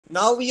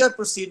Now we are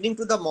proceeding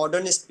to the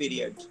modernist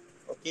period.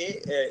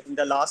 Okay, in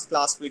the last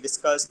class we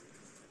discussed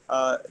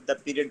the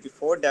period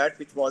before that,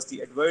 which was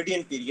the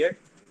Edwardian period,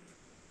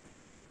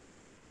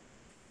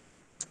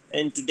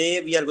 and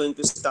today we are going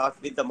to start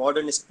with the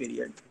modernist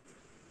period.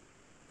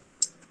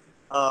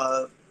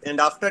 And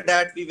after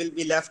that, we will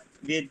be left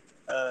with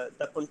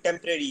the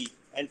contemporary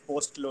and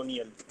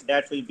post-colonial.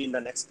 That will be in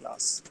the next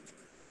class.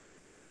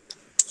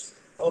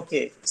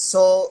 Okay,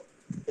 so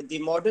the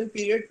modern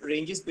period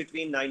ranges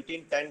between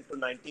 1910 to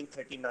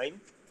 1939,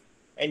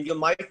 and you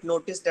might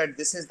notice that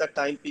this is the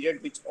time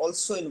period which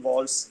also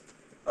involves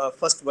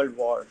First World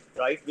War,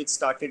 right, which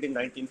started in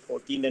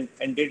 1914 and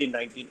ended in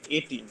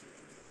 1918.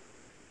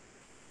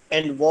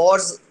 And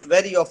wars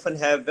very often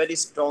have very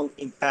strong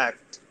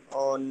impact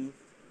on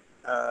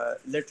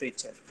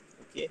literature.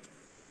 Okay,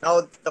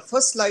 now the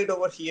first slide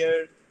over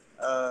here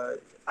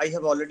I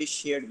have already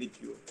shared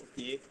with you.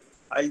 Okay,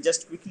 I'll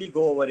just quickly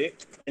go over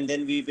it and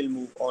then we will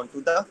move on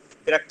to the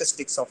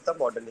characteristics of the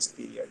modernist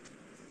period.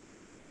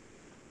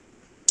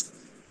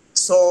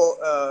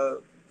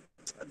 So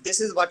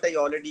this is what I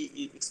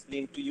already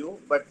explained to you,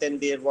 but then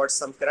there were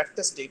some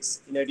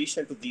characteristics in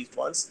addition to these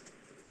ones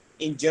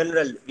in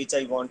general which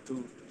I want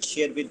to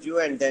share with you,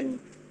 and then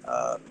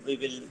we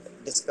will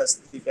discuss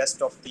the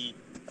best of the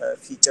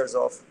features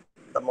of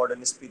the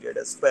modernist period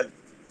as well.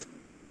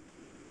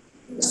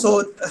 So,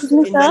 Excuse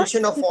me, sir.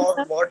 invention of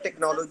all more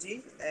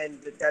technology and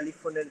the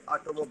telephone and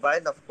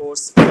automobile, of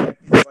course, that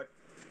is what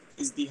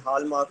is the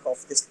hallmark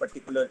of this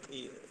particular,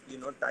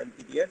 time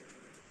period,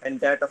 and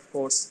that, of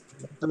course,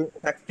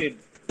 affected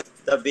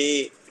the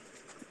way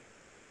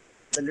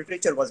the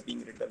literature was being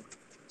written.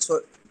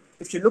 So,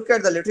 if you look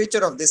at the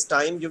literature of this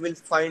time, you will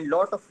find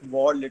lot of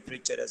war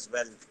literature as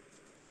well.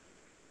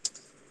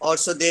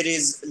 Also, there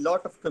is a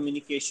lot of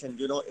communication,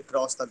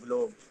 across the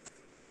globe.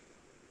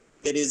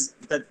 There is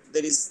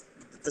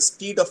the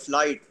speed of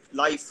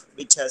life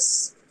which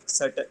has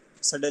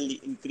suddenly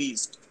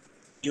increased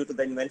due to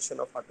the invention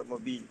of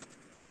automobile,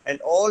 and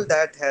all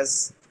that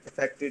has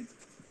affected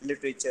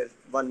literature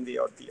one way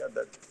or the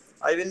other.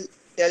 I will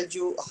tell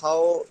you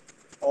how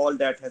all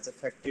that has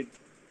affected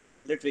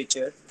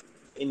literature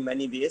in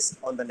many ways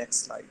on the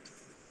next slide.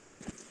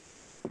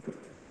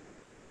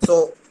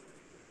 So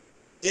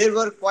there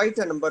were quite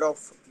a number of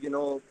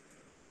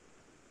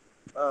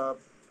uh,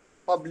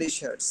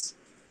 publishers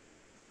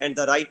and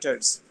the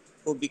writers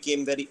who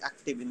became very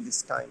active in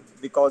this time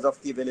because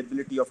of the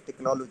availability of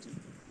technology.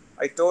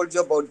 I told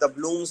you about the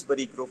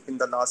Bloomsbury group in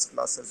the last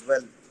class as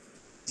well.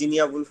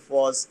 Virginia Woolf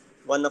was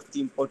one of the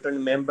important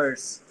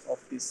members of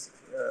this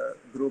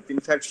group. In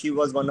fact, she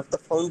was one of the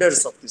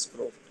founders of this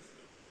group.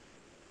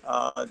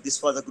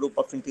 This was a group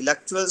of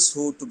intellectuals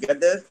who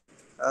together,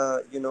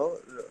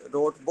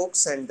 wrote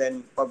books and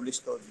then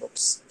published those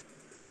books.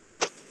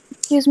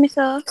 Excuse me,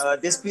 sir.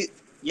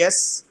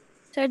 Yes.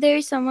 Sir, there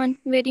is someone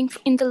waiting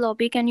in the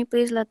lobby. Can you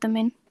please let them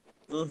in?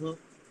 Mm-hmm. Just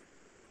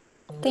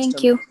a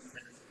Thank you. minute.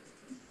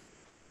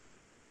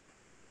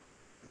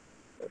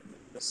 Let me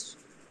just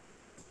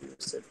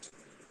use it.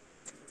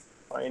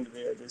 Find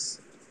where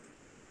this.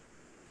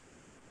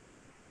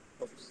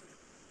 Oops.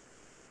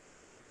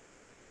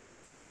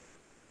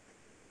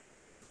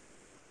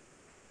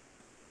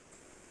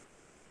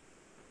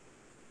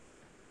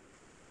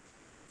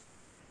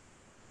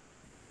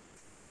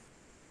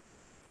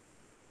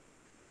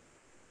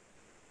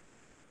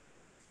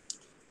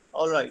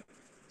 All right.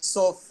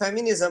 So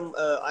feminism,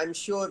 I'm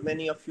sure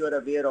many of you are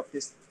aware of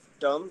this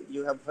term.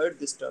 You have heard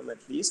this term at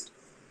least.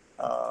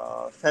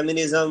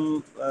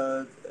 Feminism,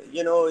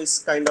 is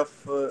kind of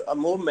a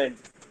movement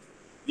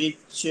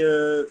which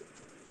uh,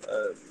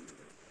 uh,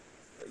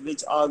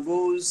 which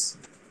argues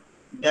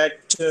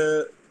that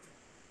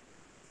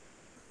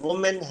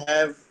women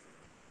have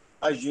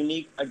a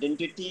unique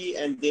identity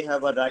and they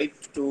have a right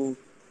to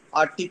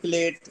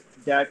articulate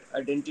that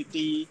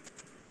identity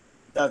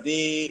the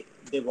way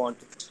they want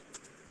it.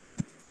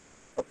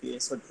 Okay,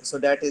 so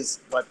that is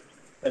what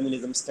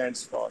feminism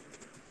stands for.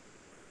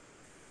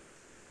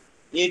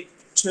 It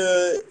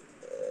uh,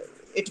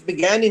 it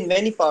began in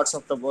many parts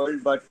of the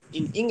world, but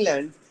in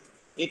England,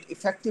 it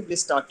effectively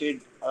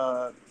started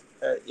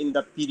in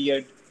the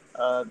period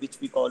which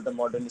we call the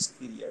modernist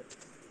period.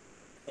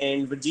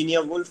 And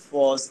Virginia Woolf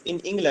was in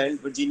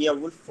England. Virginia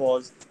Woolf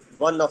was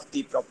one of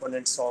the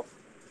proponents of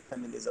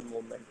feminism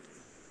movement,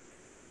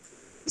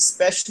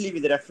 especially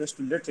with reference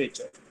to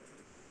literature.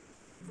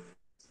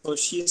 So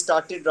she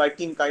started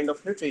writing kind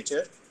of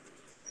literature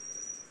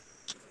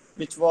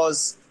which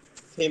was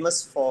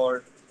famous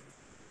for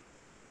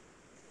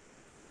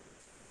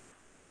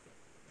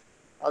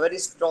a very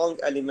strong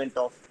element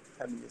of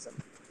feminism.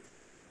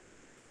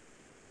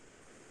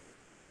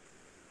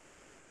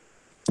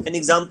 An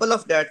example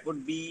of that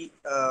would be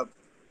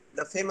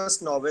the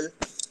famous novel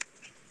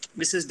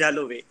Mrs.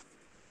 Dalloway.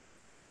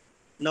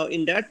 Now,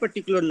 in that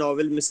particular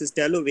novel, Mrs.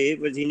 Dalloway,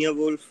 Virginia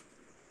Woolf,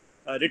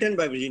 written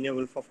by Virginia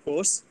Woolf, of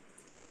course,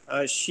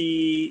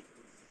 she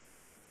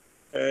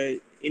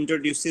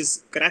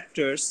introduces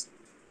characters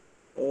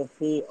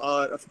who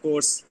are, of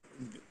course,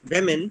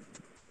 women,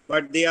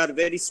 but they are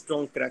very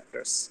strong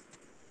characters.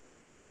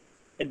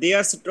 And they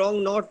are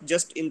strong not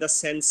just in the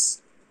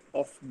sense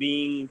of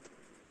being,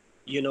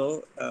 you know,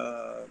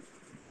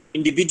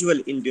 individual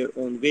in their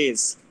own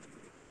ways,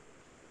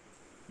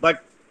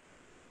 but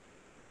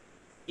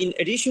in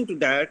addition to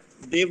that,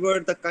 they were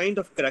the kind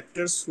of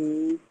characters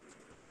who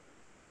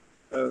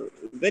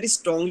very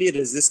strongly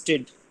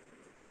resisted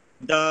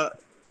the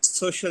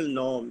social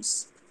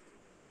norms,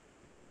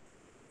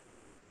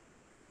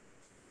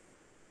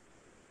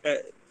 uh,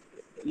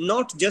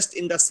 not just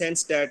in the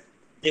sense that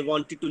they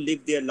wanted to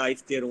live their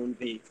life their own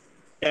way.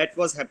 That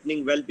was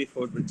happening well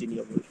before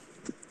Virginia Woolf.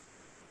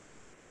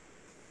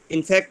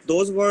 In fact,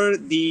 those were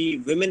the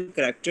women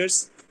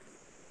characters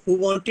who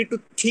wanted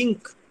to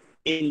think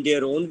in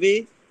their own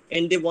way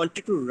and they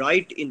wanted to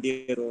write in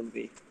their own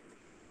way.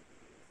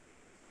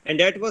 And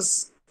that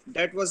was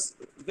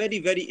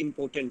very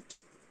important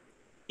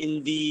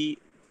in the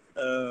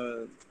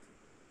uh,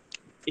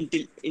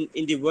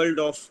 in the world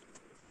of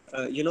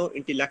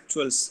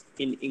intellectuals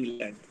in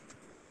England,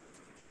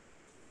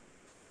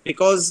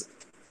 because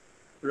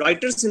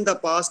writers in the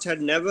past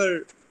had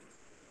never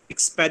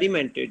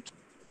experimented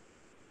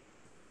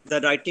the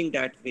writing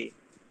that way.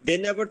 They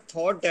never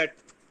thought that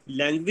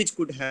language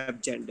could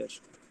have gender,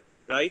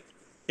 right?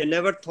 They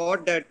never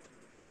thought that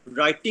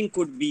writing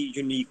could be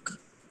unique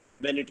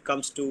when it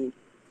comes to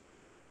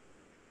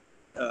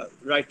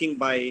writing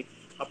by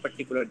a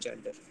particular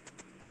gender,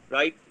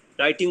 right?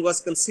 Writing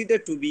was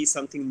considered to be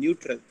something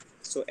neutral,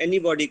 so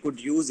anybody could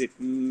use it,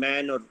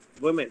 man or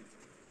woman.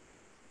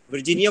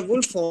 Virginia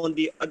Woolf, on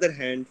the other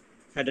hand,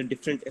 had a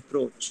different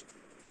approach,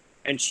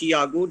 and she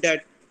argued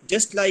that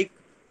just like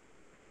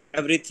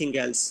everything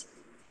else,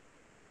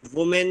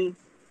 women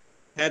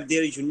have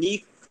their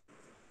unique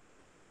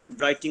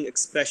writing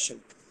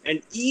expression,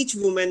 and each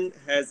woman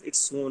has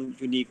its own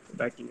unique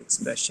writing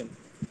expression.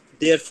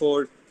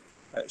 Therefore,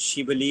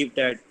 she believed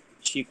that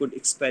she could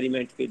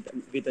experiment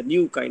with a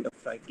new kind of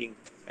writing,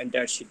 and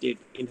that she did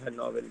in her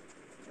novel,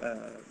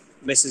 uh,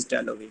 Mrs.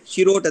 Dalloway.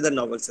 She wrote other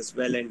novels as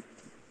well, and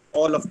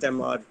all of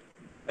them are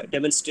a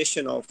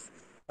demonstration of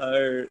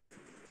her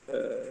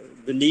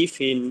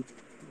belief in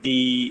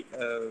the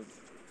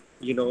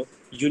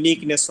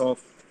uniqueness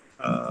of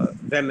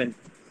women,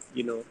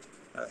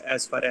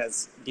 as far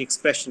as the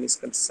expression is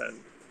concerned.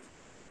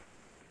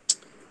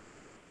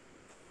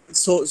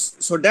 So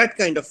that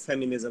kind of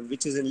feminism,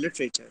 which is in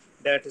literature,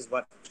 that is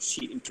what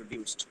she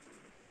introduced.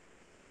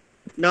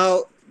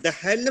 Now, the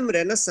Harlem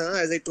Renaissance,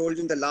 as I told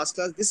you in the last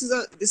class, this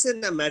is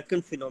an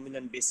American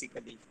phenomenon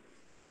basically.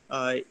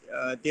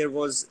 There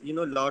was a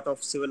lot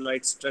of civil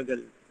rights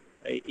struggle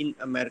in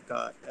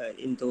America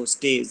in those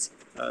days,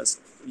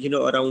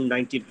 around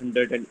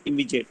 1900 and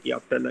immediately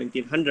after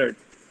 1900.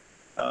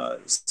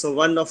 So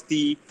one of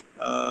the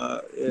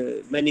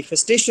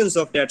manifestations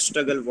of that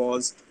struggle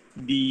was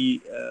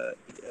the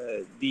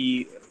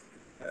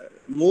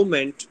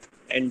movement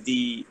and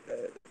the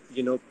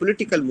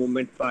political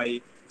movement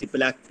by the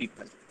black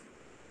people.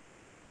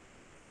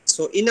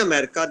 So in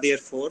America,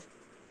 therefore,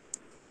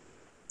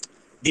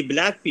 the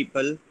black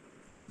people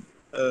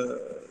uh,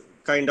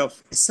 kind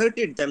of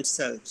asserted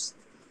themselves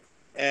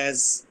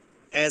as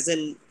as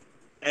an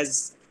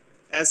as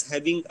as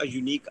having a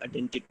unique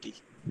identity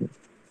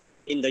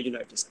in the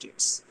United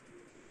States,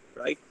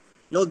 right?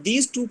 Now,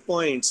 these 2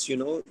 points,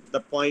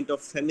 the point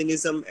of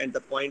feminism and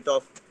the point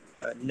of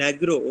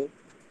Negro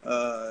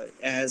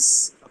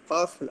as a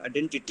powerful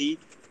identity,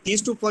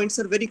 these 2 points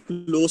are very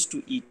close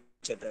to each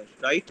other,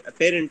 right?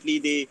 Apparently,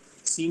 they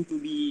seem to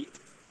be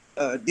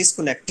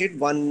disconnected.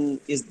 One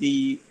is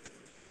the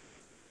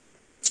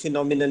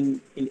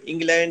phenomenon in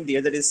England, the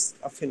other is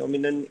a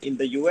phenomenon in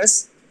the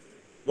US.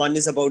 One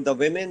is about the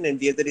women, and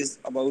the other is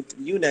about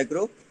New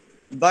Negro.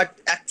 But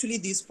actually,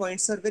 these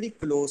points are very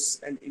close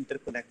and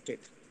interconnected.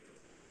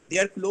 They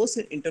are close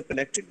and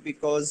interconnected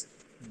because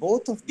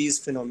both of these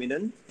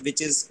phenomenon,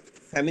 which is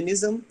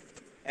feminism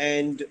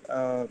and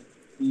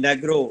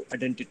Negro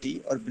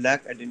identity or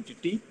black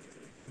identity,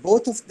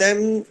 both of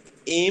them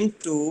aim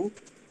to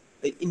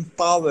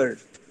empower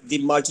the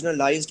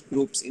marginalized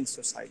groups in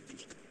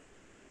society.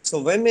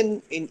 So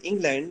women in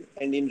England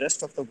and in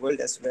rest of the world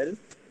as well,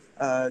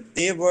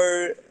 they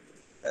were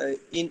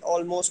in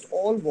almost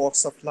all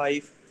walks of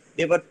life,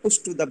 they were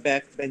pushed to the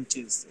back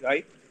benches,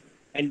 right?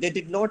 And they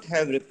did not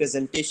have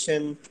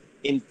representation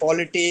in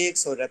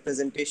politics or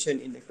representation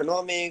in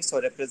economics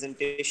or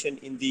representation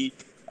in the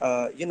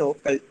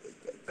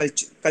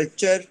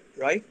culture,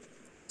 right?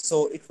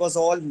 So it was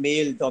all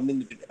male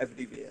dominated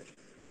everywhere.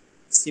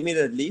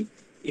 Similarly,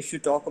 if you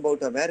talk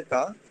about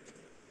America,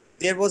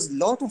 there was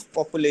lot of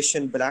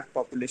population, black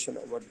population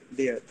over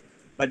there,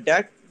 but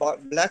that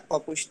black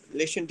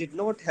population did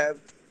not have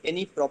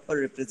any proper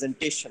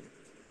representation,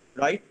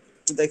 right?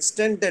 To the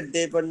extent that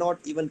they were not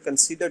even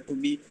considered to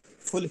be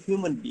full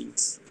human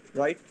beings,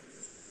 right?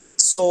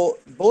 So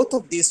both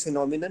of these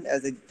phenomenon,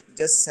 as I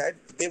just said,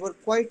 they were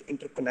quite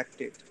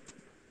interconnected.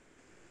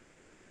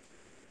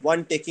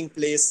 One taking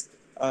place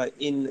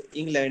in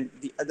England,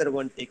 the other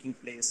one taking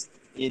place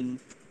in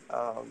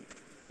um,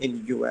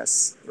 in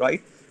US,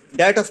 right?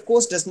 That, of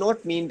course, does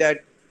not mean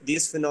that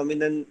these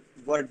phenomenon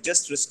were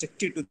just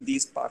restricted to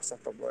these parts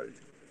of the world.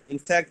 In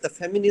fact, the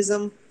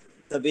feminism,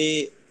 the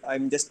way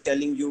I'm just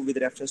telling you with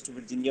reference to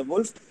Virginia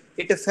Woolf,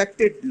 it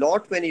affected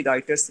lot many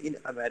writers in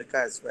America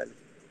as well.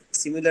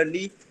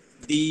 Similarly,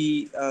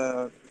 the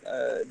uh,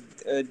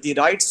 the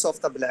rights of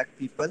the black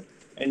people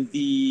and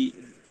the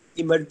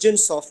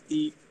emergence of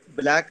the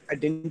black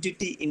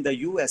identity in the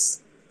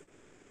US,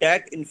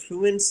 that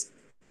influenced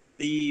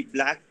the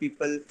black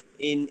people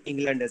in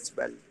England as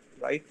well,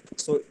 right?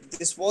 So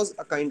this was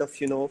a kind of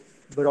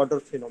broader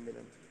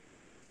phenomenon.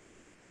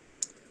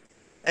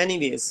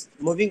 Anyways,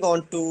 moving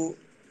on to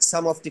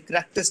some of the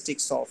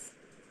characteristics of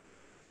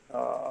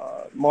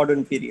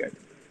modern period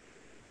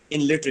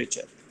in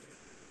literature.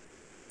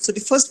 So the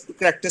first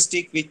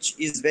characteristic, which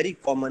is very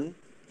common,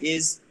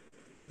 is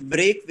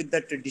break with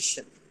the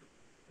tradition.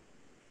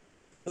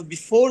 So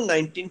before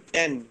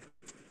 1910,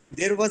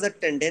 there was a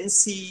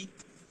tendency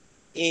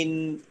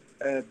in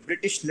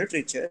British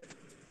literature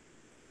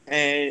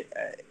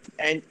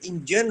and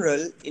in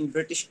general in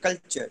British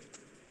culture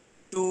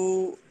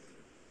to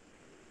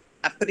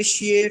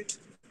appreciate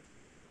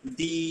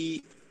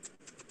the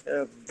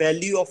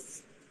value of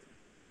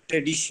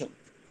tradition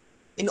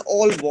in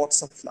all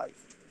walks of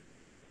life,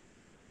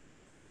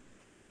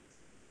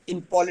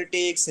 in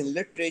politics, in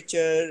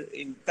literature,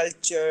 in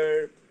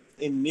culture,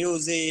 in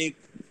music,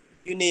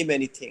 you name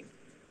anything.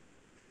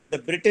 The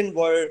Britain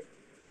were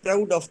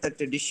proud of the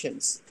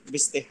traditions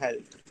which they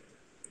held,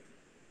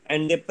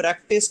 and they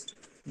practiced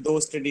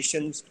those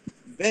traditions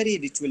very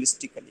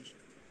ritualistically.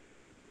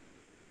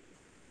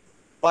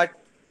 But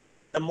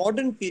the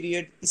modern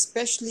period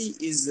especially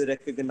is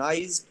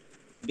recognized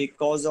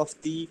because of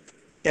the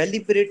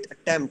deliberate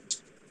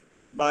attempt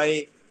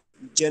by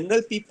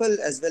general people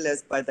as well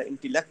as by the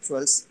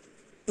intellectuals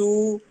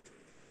to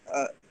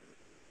uh,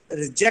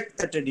 reject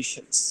the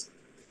traditions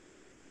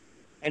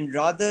and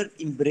rather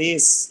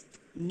embrace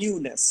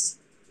newness.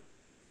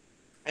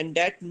 And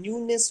that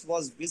newness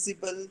was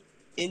visible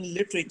in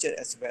literature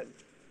as well,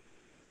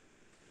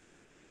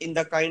 in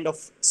the kind of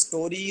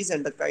stories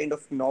and the kind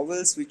of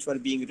novels which were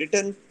being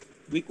written.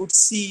 We could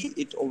see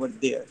it over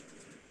there.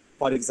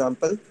 For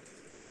example,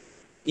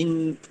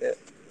 in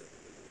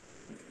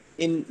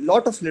in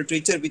lot of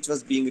literature which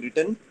was being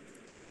written,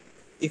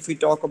 if we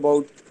talk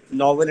about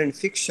novel and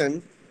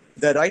fiction,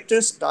 the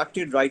writers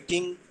started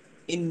writing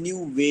in new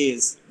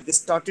ways. They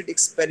started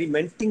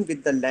experimenting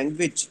with the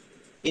language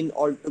in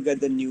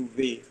altogether new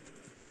way.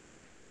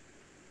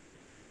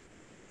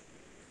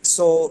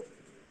 So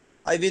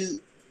I will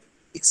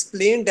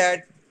explain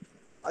that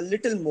a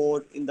little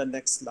more in the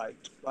next slide,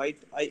 right?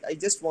 I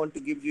just want to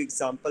give you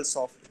examples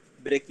of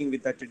breaking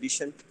with the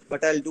tradition,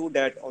 but I'll do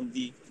that on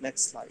the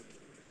next slide.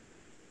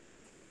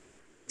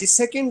 The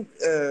second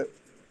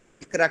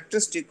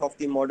characteristic of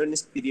the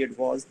modernist period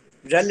was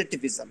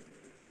relativism.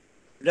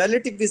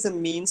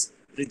 Relativism means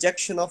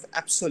rejection of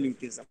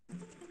absolutism.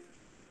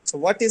 So,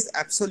 what is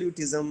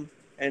absolutism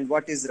and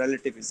what is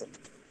relativism?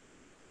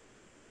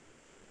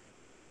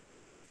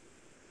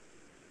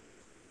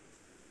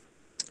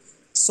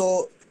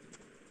 So,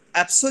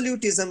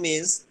 absolutism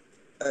is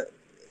uh,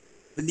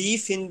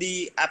 belief in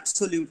the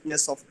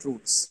absoluteness of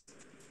truths.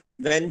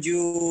 When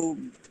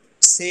you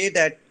say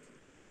that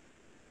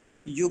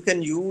you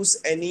can use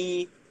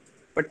any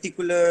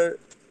particular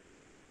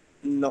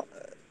no-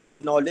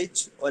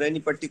 knowledge or any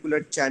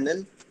particular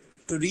channel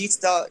to reach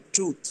the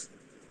truth,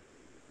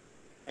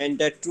 and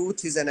that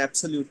truth is an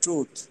absolute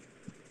truth,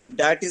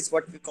 that is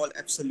what we call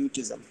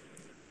absolutism.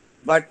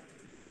 But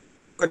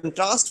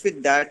contrast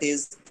with that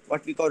is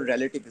what we call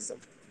relativism.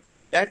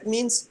 That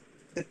means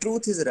the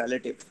truth is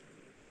relative.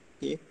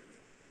 Okay.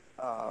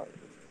 uh,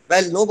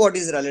 well, nobody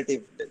is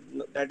relative.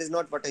 That is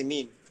not what I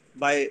mean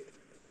by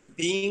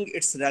being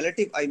it's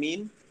relative. I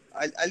mean,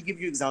 I'll give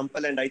you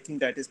example, and I think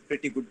that is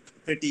pretty good,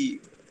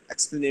 pretty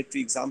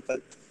explanatory example.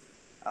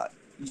 uh,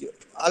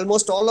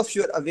 Almost all of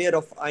you are aware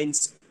of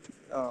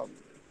um,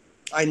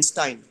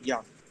 Einstein.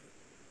 Yeah,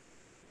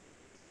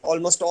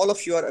 almost all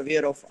of you are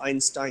aware of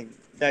Einstein,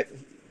 that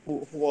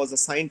who was a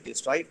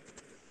scientist, right?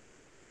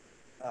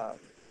 Uh,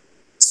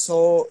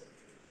 so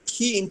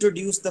he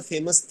introduced the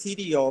famous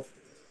theory of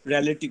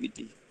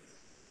relativity.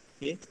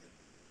 Okay,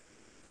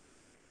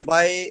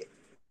 by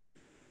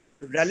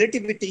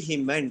relativity he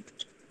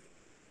meant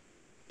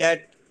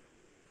that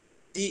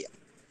the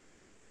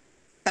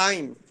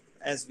time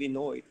as we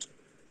know it,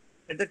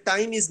 that the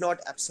time is not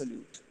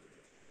absolute.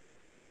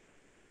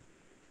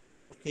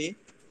 Okay,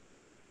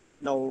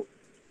 now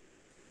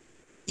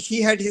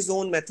he had his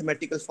own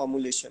mathematical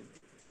formulation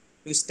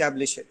to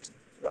establish it,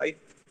 right?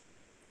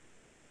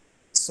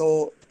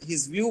 So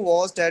his view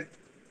was that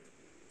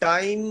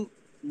time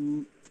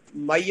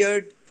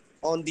measured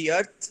on the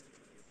earth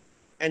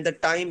and the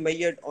time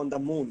measured on the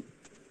moon,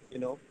 you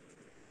know,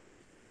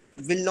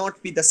 will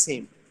not be the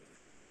same.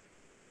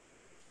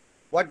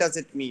 What does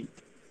it mean?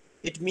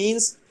 It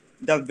means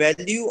the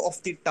value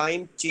of the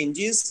time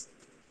changes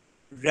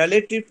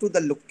relative to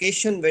the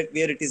location where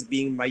it is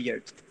being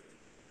measured.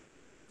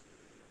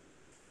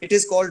 It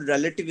is called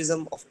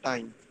relativism of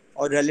time.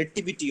 or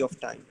relativity of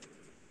time.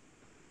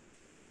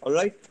 All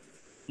right.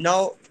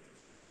 Now,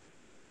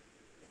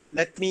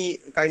 let me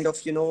kind of,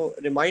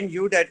 remind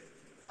you that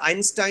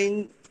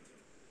Einstein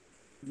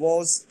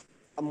was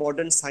a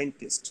modern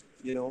scientist,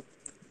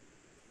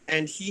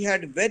 and he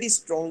had very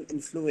strong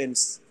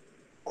influence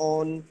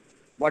on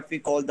what we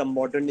call the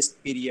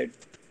modernist period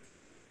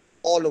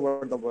all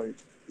over the world,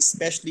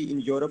 especially in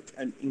Europe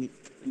and in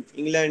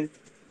England,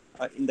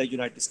 in the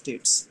United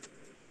States.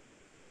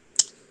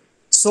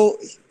 So,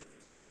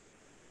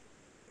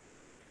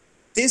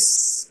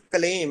 this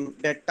claim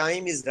that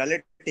time is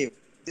relative,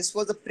 this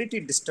was a pretty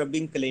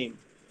disturbing claim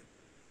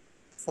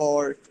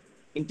for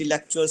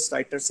intellectuals,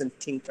 writers, and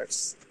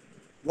thinkers.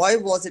 Why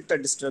was it a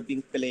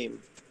disturbing claim?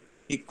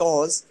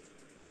 Because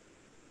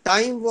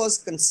time was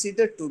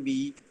considered to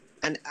be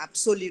an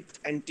absolute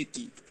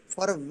entity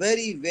for a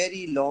very,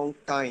 very long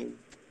time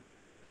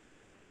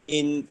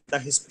in the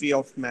history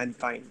of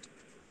mankind.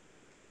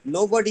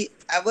 Nobody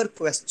ever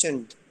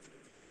questioned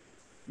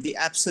the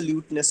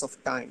absoluteness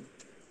of time.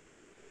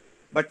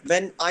 But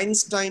when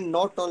Einstein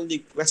not only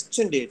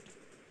questioned it,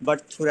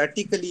 but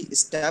theoretically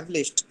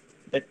established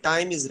that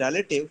time is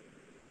relative,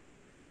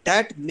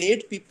 that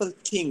made people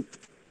think,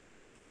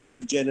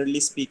 generally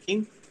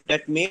speaking,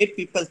 that made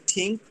people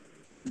think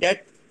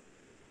that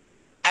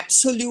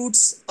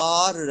absolutes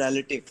are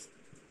relative.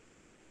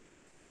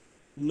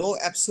 No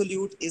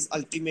absolute is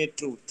ultimate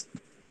truth.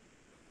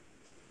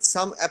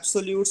 Some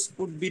absolutes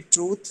could be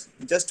truth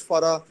just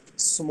for a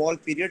small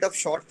period of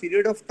short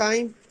period of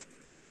time.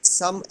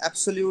 Some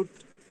absolute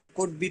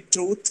could be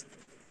truth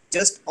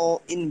just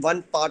in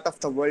one part of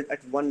the world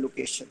at one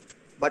location.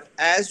 But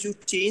as you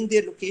change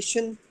their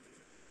location,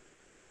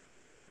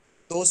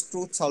 those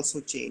truths also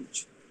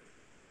change.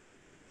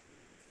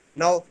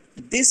 Now,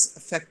 this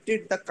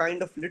affected the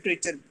kind of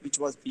literature which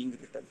was being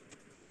written.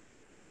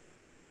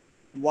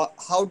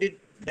 How did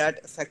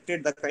that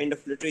affected the kind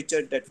of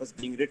literature that was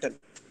being written?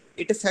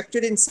 It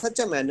affected in such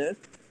a manner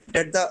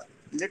that the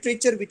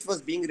literature which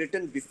was being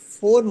written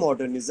before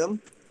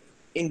modernism,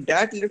 in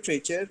that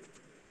literature,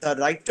 the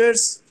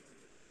writers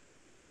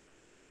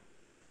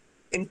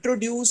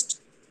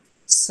introduced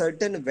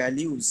certain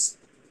values,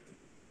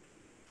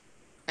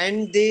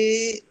 and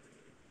they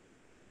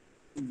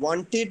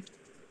wanted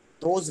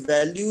those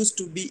values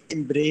to be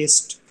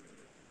embraced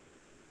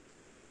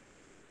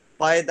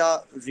by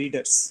the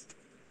readers.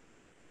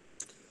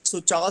 So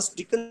Charles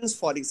Dickens,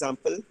 for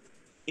example,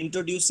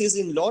 introduces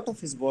in lot of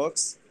his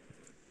works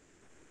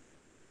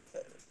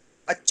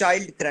a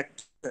child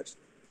character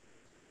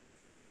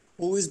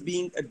who is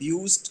being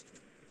abused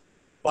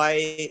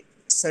by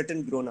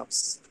certain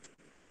grown-ups.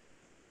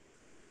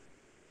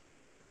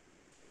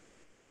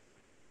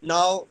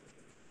 Now,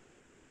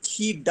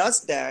 he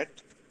does that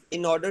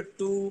in order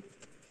to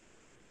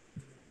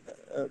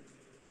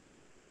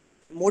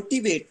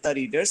motivate the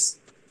readers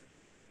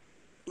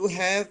to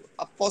have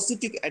a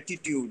positive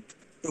attitude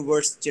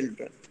towards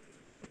children.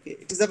 Okay,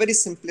 it is a very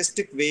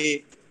simplistic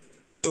way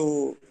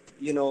to,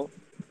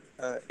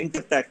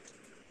 interpret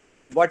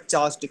what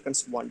Charles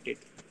Dickens wanted.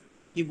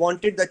 He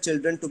wanted the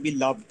children to be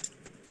loved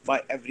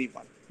by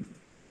everyone.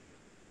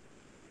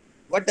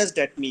 What does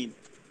that mean?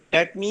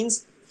 That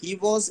means he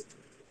was,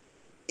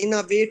 in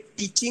a way,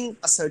 teaching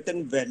a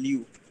certain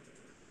value,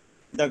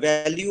 the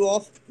value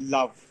of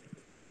love.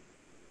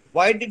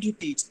 Why did he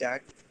teach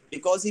that?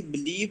 Because he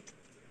believed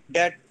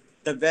that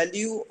the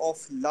value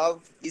of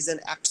love is an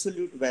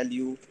absolute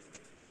value,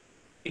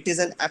 it is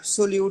an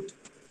absolute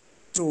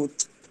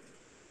truth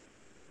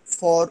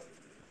for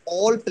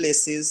all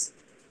places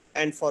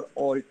and for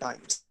all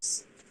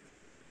times.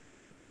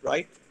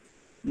 Right?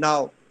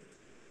 Now,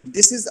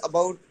 this is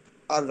about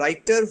a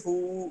writer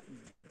who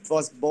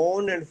was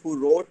born and who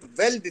wrote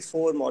well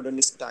before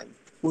modernist time,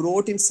 who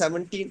wrote in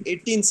 17th,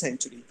 18th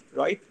century,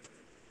 right?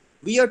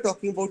 We are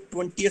talking about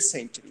 20th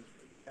century.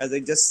 As I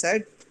just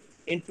said,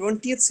 in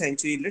 20th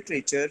century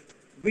literature,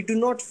 we do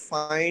not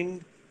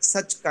find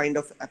such kind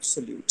of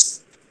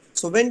absolutes.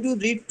 So when you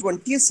read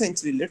 20th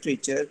century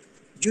literature,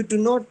 you do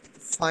not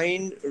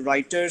find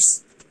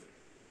writers,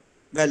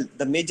 well,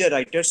 the major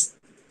writers,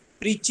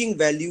 preaching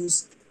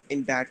values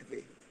in that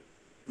way.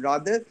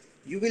 Rather,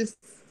 you will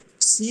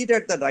see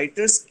that the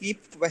writers keep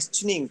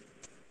questioning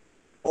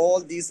all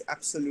these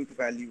absolute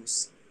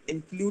values,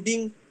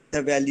 including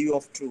the value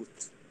of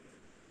truth.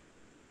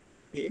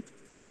 Okay.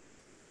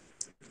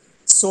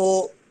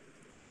 So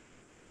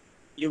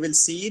you will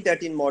see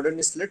that in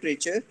modernist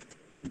literature,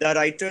 the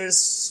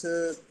writers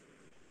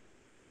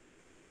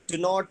do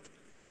not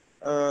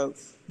uh,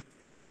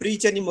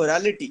 preach any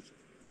morality.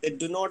 They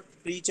do not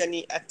preach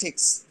any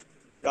ethics.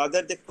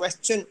 Rather, they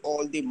question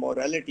all the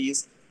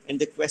moralities and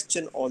they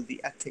question all the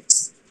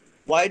ethics.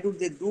 Why do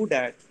they do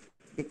that?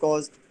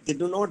 Because they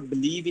do not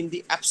believe in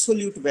the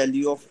absolute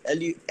value of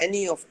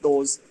any of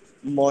those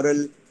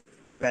moral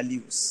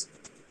values.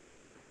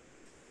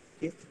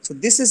 Okay? So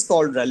this is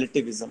called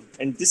relativism,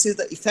 and this is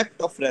the effect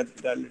of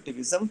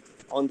relativism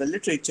on the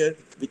literature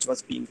which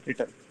was being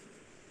written.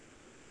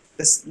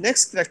 This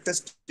next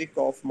characteristic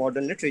of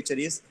modern literature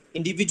is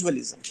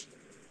individualism.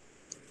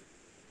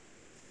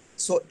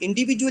 So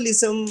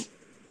individualism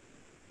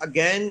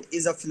again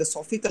is a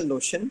philosophical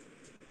notion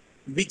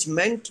which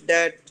meant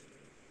that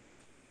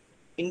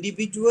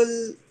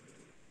individual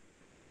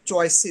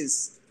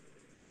choices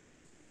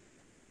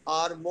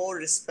are more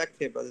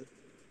respectable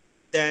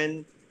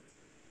than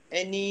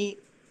any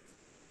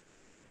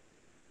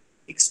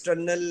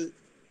external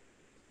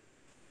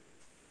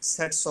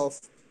sets of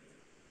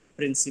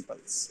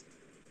principles.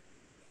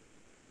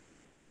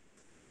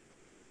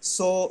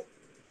 So,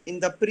 in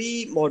the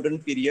pre modern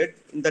period,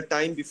 in the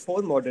time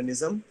before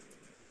modernism,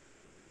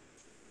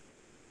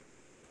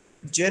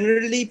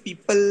 generally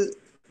people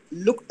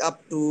looked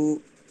up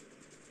to,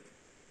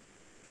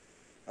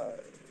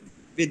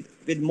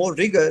 with more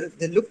rigor,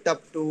 they looked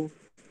up to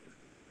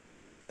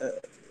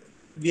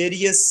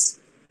various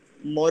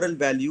moral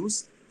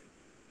values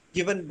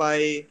given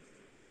by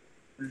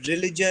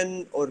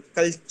religion or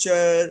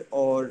culture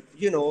or,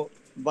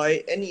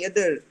 by any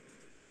other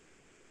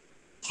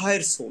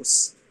higher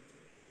source,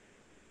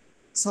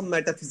 some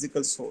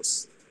metaphysical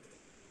source.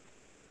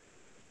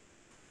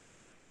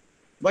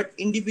 But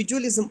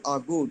individualism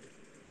argued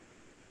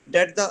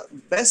that the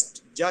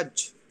best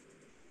judge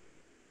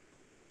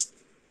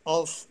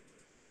of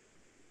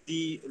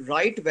the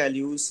right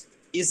values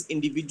is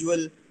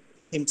individual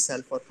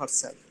himself or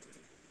herself.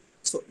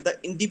 So the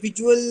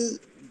individual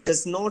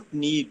does not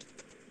need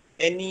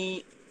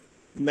any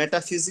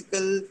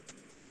metaphysical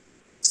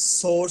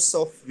source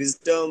of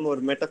wisdom or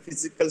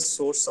metaphysical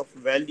source of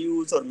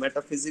values or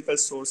metaphysical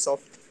source of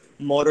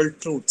moral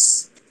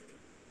truths.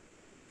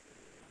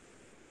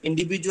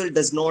 Individual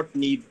does not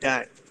need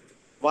that.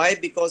 Why?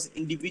 Because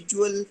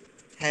individual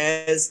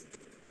has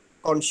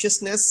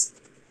consciousness,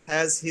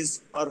 has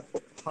his or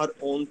her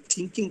own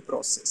thinking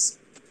process,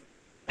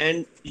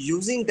 and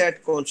using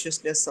that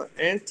consciousness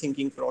and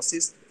thinking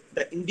process,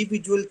 the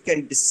individual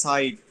can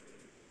decide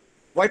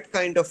what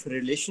kind of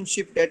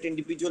relationship that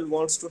individual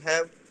wants to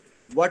have,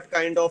 what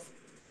kind of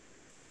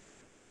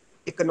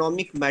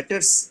economic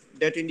matters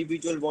that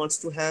individual wants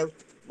to have,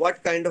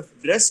 what kind of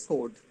dress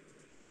code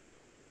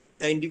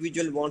the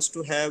individual wants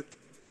to have,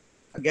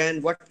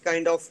 again, what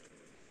kind of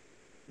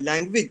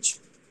language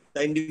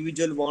the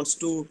individual wants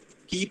to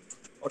keep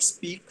or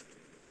speak,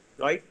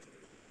 right?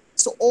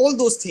 So all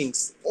those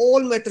things,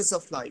 all matters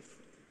of life,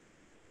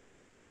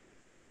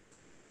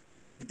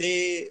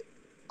 they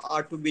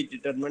are to be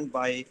determined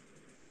by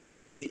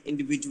the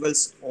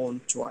individual's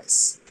own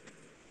choice.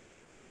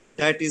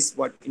 That is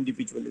what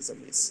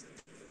individualism is.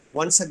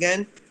 Once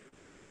again,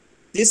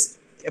 this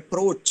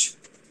approach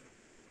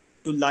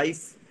to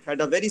life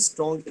had a very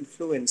strong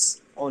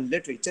influence on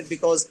literature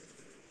because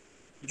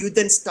you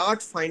then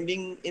start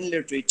finding in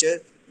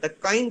literature the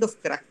kind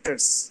of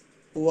characters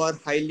who are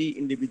highly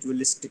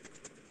individualistic.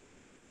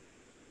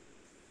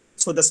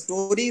 So the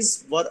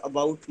stories were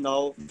about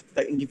now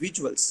the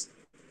individuals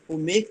who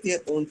make their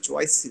own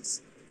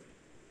choices.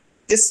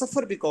 They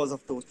suffer because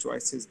of those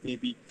choices,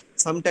 maybe.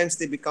 Sometimes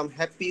they become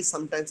happy,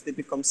 sometimes they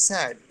become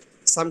sad.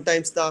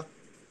 Sometimes the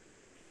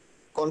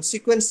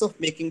consequence of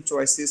making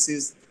choices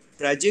is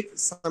tragic,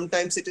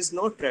 sometimes it is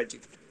not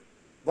tragic.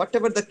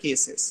 Whatever the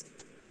case is.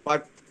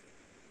 But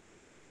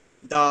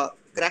the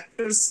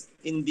characters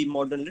in the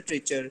modern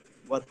literature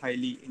were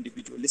highly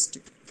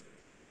individualistic.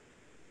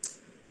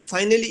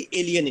 Finally,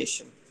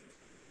 alienation.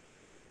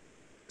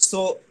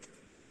 So,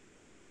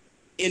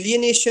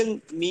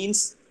 alienation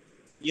means,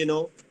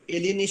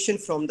 alienation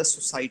from the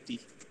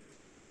society.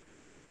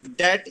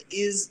 That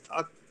is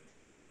a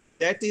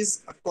that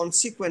is a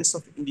consequence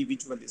of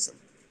individualism.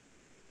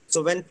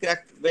 So when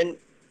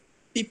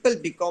people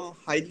become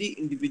highly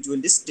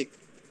individualistic,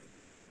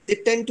 they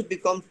tend to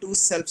become too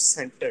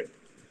self-centered,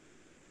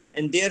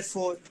 and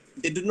therefore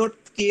they do not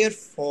care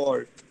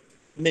for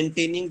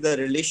maintaining the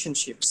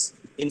relationships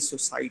in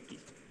society,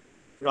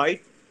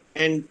 right?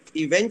 And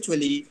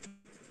eventually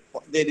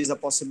there is a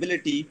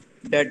possibility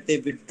that they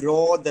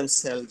withdraw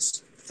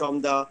themselves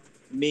from the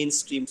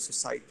mainstream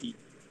society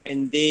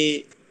and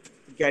they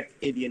get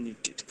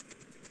alienated.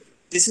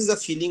 This is a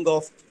feeling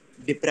of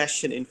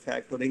depression, in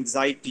fact, or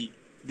anxiety,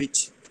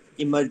 which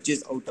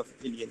emerges out of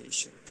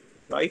alienation,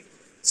 right?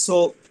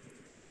 So,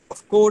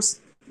 of course,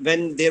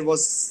 when there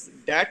was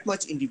that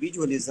much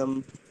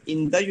individualism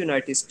in the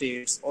United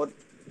States or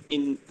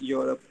in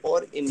Europe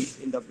or in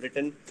the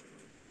Britain,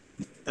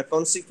 the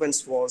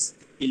consequence was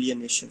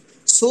alienation.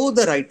 So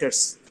the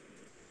writers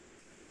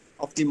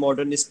of the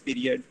modernist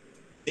period,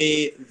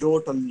 they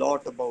wrote a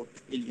lot about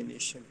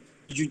alienation.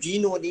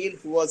 Eugene O'Neill,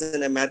 who was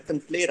an American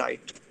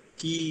playwright,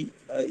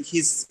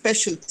 his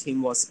special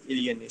theme was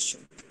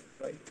alienation,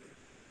 right?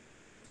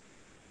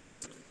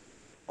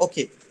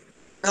 Okay,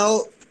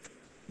 now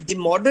the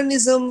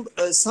modernism,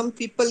 some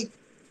people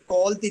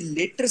call the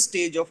later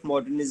stage of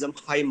modernism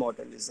high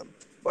modernism,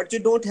 but you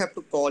don't have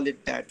to call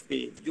it that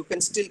way. You can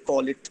still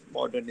call it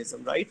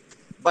modernism, right?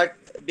 But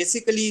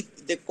basically,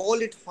 they call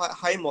it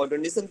high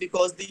modernism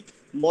because the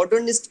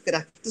modernist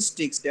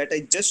characteristics that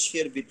I just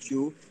shared with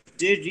you,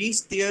 they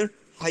reach their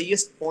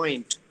highest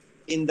point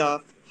in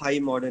the high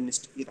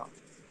modernist era.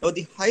 Now,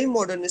 the high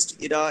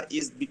modernist era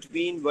is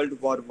between World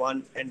War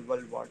I and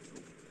World War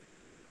II.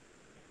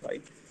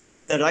 right?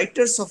 The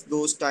writers of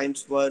those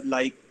times were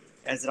like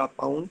Ezra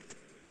Pound,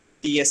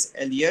 T.S.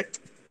 Eliot,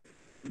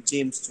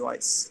 James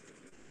Joyce.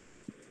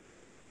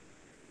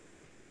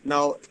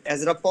 Now,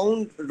 Ezra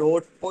Pound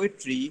wrote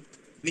poetry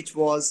which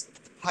was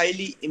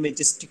highly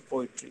imagistic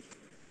poetry.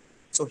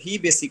 So he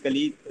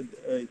basically,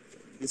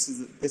 this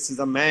is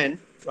a man,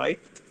 right?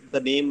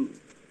 The name,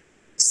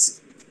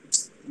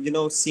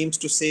 seems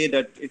to say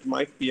that it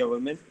might be a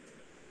woman.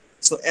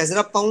 So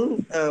Ezra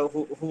Pound,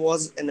 who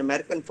was an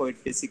American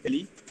poet,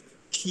 basically,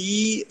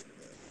 he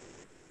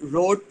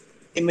wrote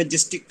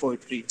imagistic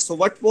poetry. So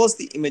what was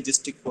the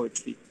imagistic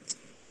poetry?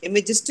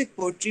 Imagistic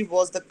poetry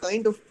was the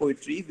kind of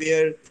poetry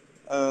where,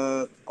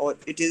 or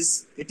it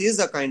is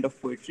a kind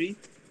of poetry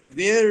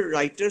where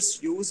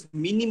writers use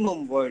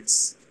minimum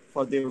words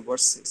for their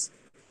verses,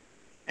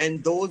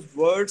 and those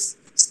words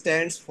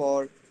stands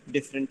for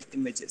different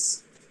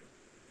images.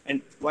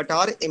 And what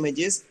are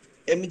images?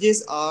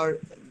 Images are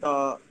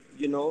the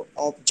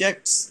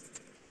objects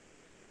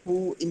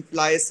who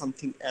imply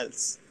something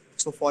else.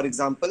 So for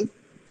example,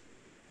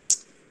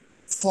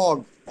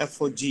 fog,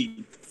 fog,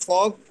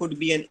 fog could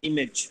be an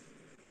image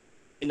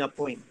in a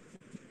poem.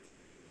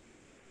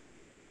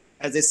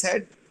 As I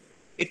said,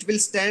 it will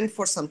stand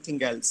for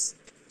something else.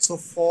 So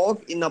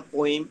fog in a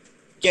poem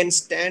can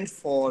stand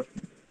for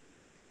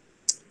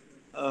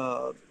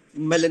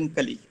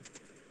melancholy,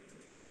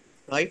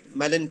 right?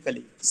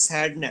 Melancholy,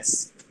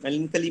 sadness.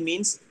 Melancholy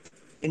means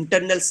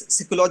internal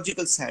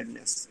psychological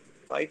sadness,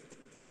 right?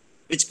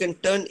 Which can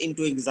turn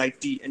into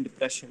anxiety and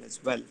depression as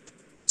well.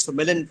 So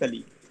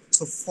melancholy.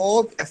 So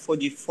fog,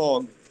 fog,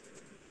 fog,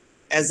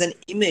 as an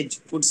image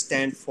could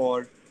stand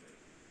for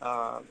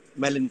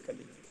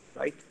melancholy,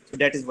 right? So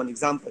that is one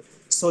example.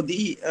 So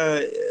the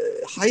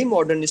high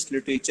modernist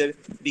literature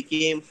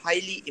became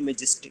highly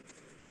imagistic.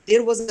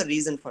 There was a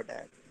reason for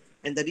that,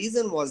 and the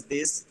reason was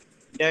this: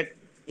 that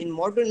in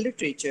modern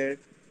literature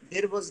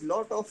there was a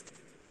lot of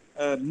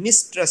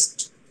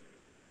mistrust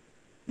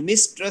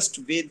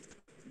with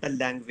the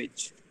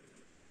language.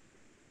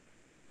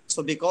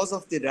 So because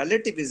of the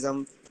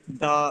relativism,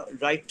 the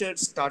writer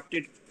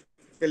started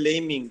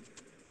claiming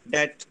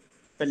that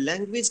the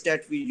language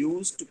that we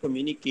use to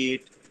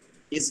communicate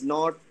is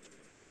not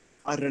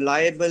a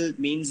reliable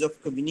means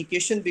of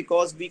communication,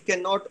 because we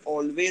cannot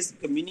always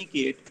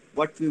communicate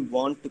what we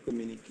want to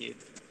communicate.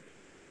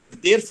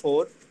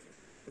 Therefore,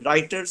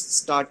 writers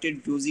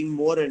started using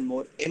more and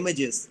more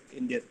images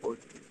in their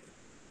poetry.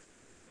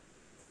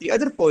 The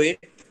other poet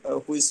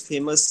who is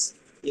famous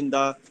in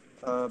the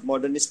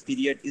modernist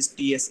period is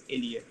T.S.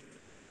 Eliot.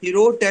 He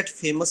wrote that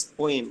famous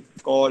poem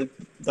called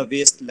The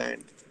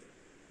Wasteland.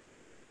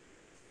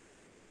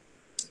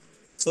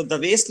 So The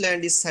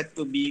Wasteland is said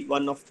to be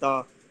one of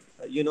the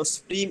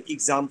supreme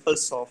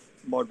examples of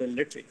modern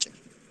literature.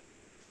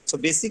 So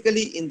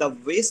basically, in The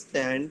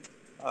Wasteland,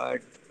 uh,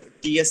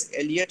 T.S.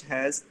 Eliot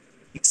has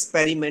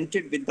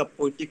experimented with the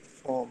poetic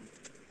form,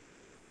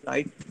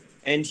 right?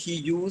 And he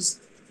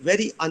used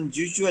very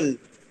unusual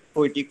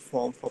poetic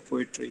form for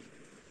poetry.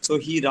 So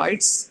he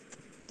writes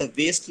the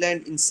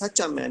wasteland in such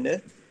a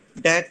manner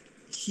that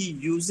he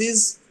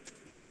uses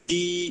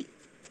the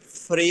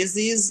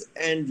phrases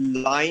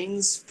and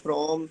lines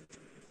from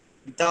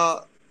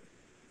the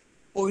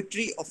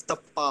poetry of the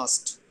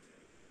past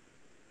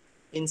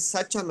in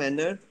such a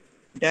manner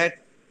that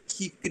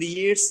he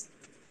creates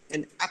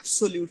an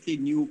absolutely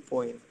new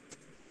poem,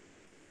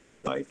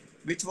 right?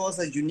 Which was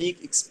a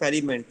unique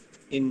experiment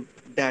in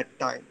that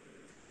time.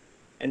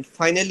 And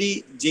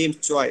finally, James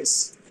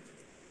Joyce.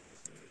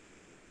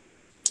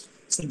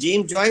 So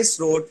James Joyce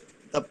wrote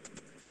the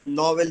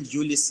novel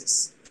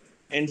Ulysses,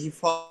 and he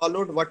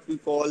followed what we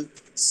call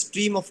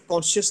stream of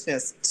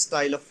consciousness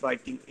style of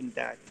writing in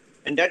that.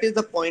 And that is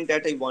the point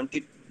that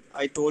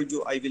I told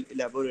you I will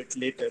elaborate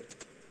later.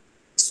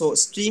 So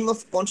stream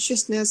of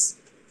consciousness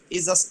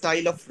is a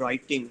style of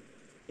writing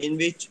in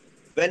which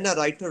when a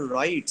writer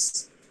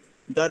writes,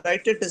 the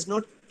writer does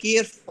not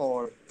care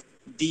for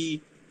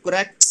the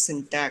correct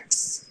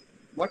syntax.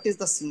 What is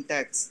the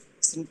syntax?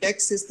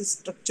 Syntax is the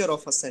structure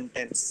of a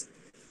sentence.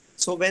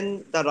 So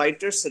when the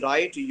writers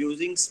write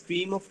using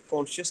stream of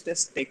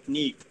consciousness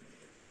technique,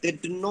 they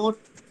do not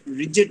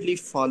rigidly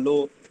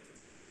follow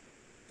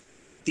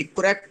the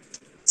correct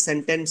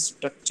sentence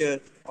structure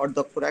or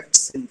the correct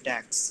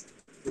syntax.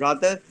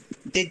 Rather,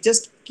 they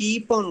just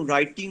keep on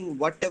writing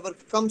whatever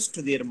comes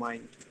to their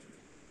mind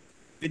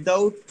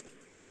without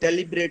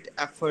deliberate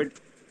effort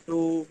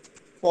to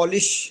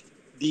polish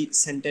the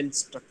sentence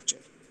structure.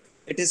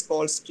 It is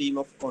called stream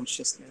of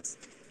consciousness.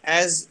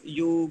 As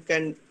you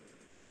can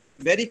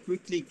very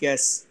quickly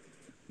guess,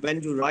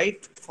 when you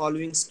write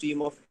following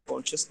stream of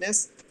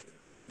consciousness,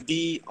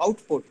 the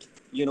output,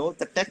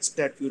 the text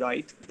that you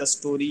write, the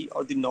story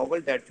or the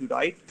novel that you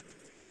write,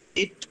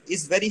 it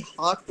is very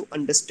hard to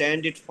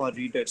understand it for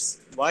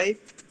readers. Why?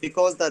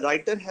 Because the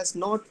writer has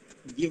not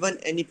given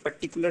any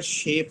particular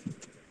shape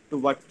to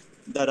what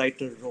the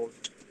writer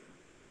wrote.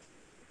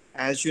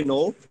 As you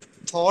know,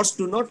 thoughts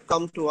do not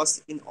come to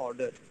us in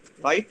order,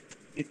 right?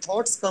 The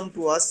thoughts come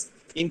to us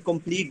in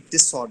complete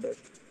disorder.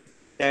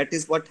 That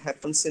is what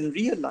happens in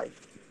real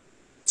life.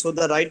 So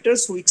the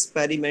writers who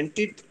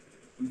experimented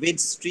with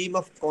stream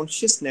of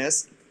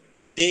consciousness,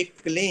 they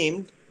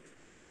claimed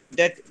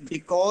that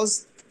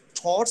because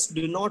thoughts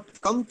do not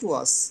come to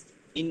us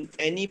in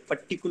any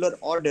particular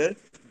order,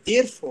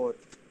 therefore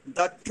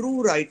the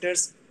true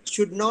writers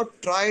should not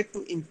try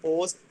to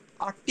impose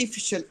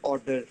artificial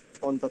order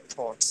on the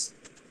thoughts.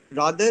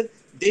 Rather,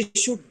 they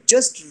should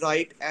just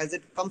write as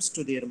it comes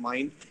to their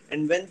mind,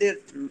 and when they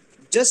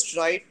just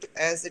write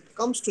as it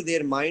comes to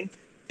their mind,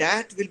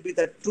 that will be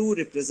the true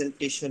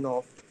representation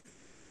of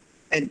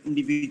an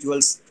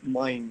individual's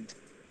mind.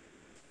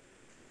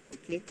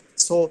 Okay,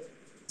 so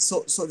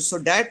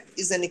that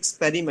is an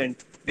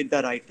experiment with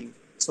the writing.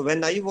 So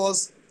when I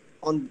was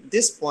on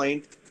this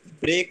point,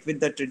 break with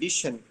the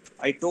tradition,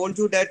 I told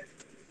you that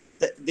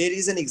there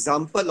is an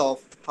example of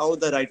how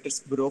the writers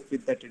broke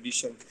with the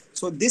tradition.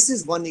 So this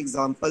is one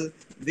example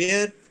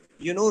where,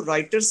 you know,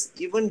 writers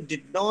even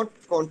did not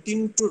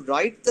continue to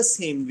write the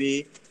same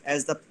way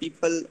as the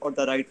people or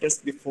the writers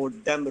before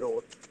them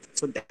wrote.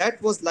 So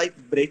that was like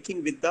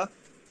breaking with the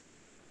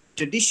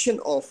tradition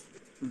of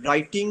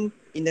writing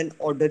in an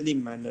orderly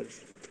manner,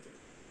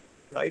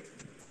 right?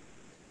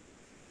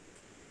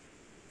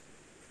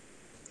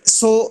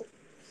 So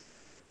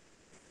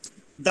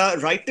the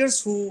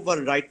writers who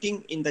were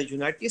writing in the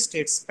United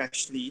States,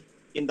 especially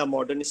in the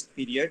modernist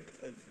period,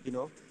 you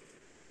know,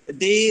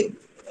 they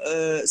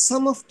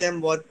some of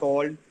them were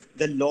called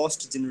the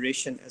lost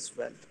generation as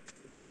well.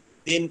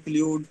 They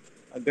include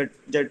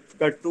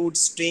Gertrude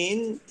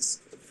Stein,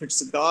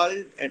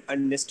 Fitzgerald, and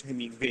Ernest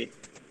Hemingway.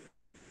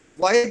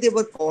 Why they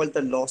were called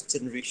the lost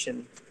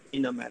generation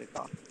in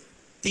America?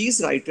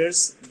 These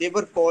writers, they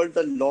were called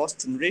the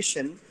lost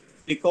generation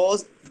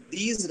because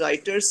these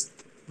writers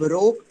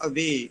broke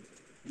away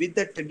with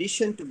the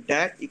tradition to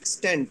that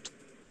extent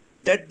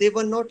that they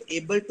were not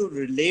able to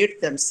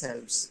relate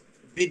themselves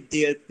with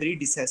their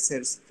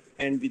predecessors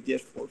and with their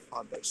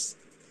forefathers.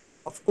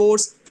 Of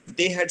course,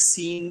 they had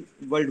seen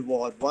World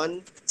War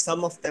One.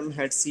 Some of them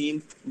had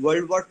seen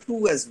World War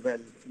Two as well,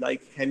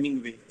 like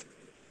Hemingway.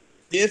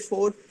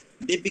 Therefore,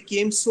 they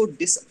became so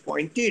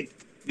disappointed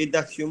with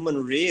the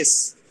human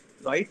race,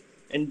 right?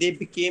 And they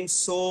became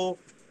so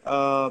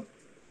uh,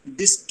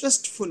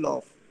 distrustful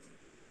of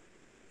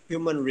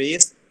human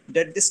race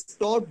that they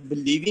stopped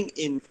believing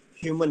in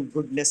human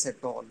goodness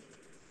at all.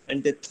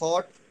 And they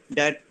thought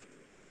that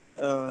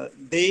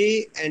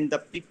they and the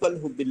people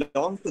who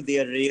belong to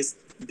their race,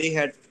 they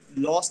had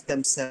lost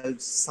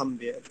themselves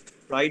somewhere,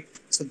 right?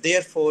 So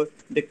therefore,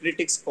 the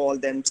critics call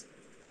them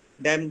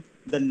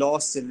the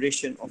lost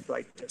generation of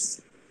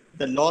writers,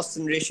 the lost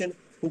generation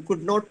who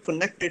could not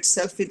connect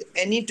itself with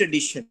any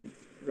tradition,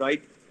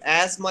 right?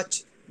 As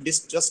much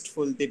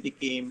distrustful they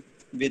became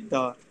with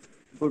the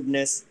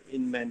goodness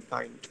in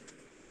mankind.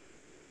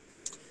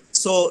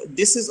 So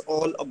this is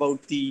all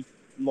about the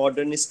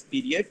modernist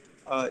period.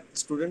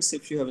 Students,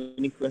 if you have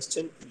any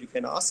question, you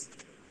can ask.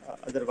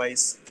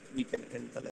 Otherwise, we can end the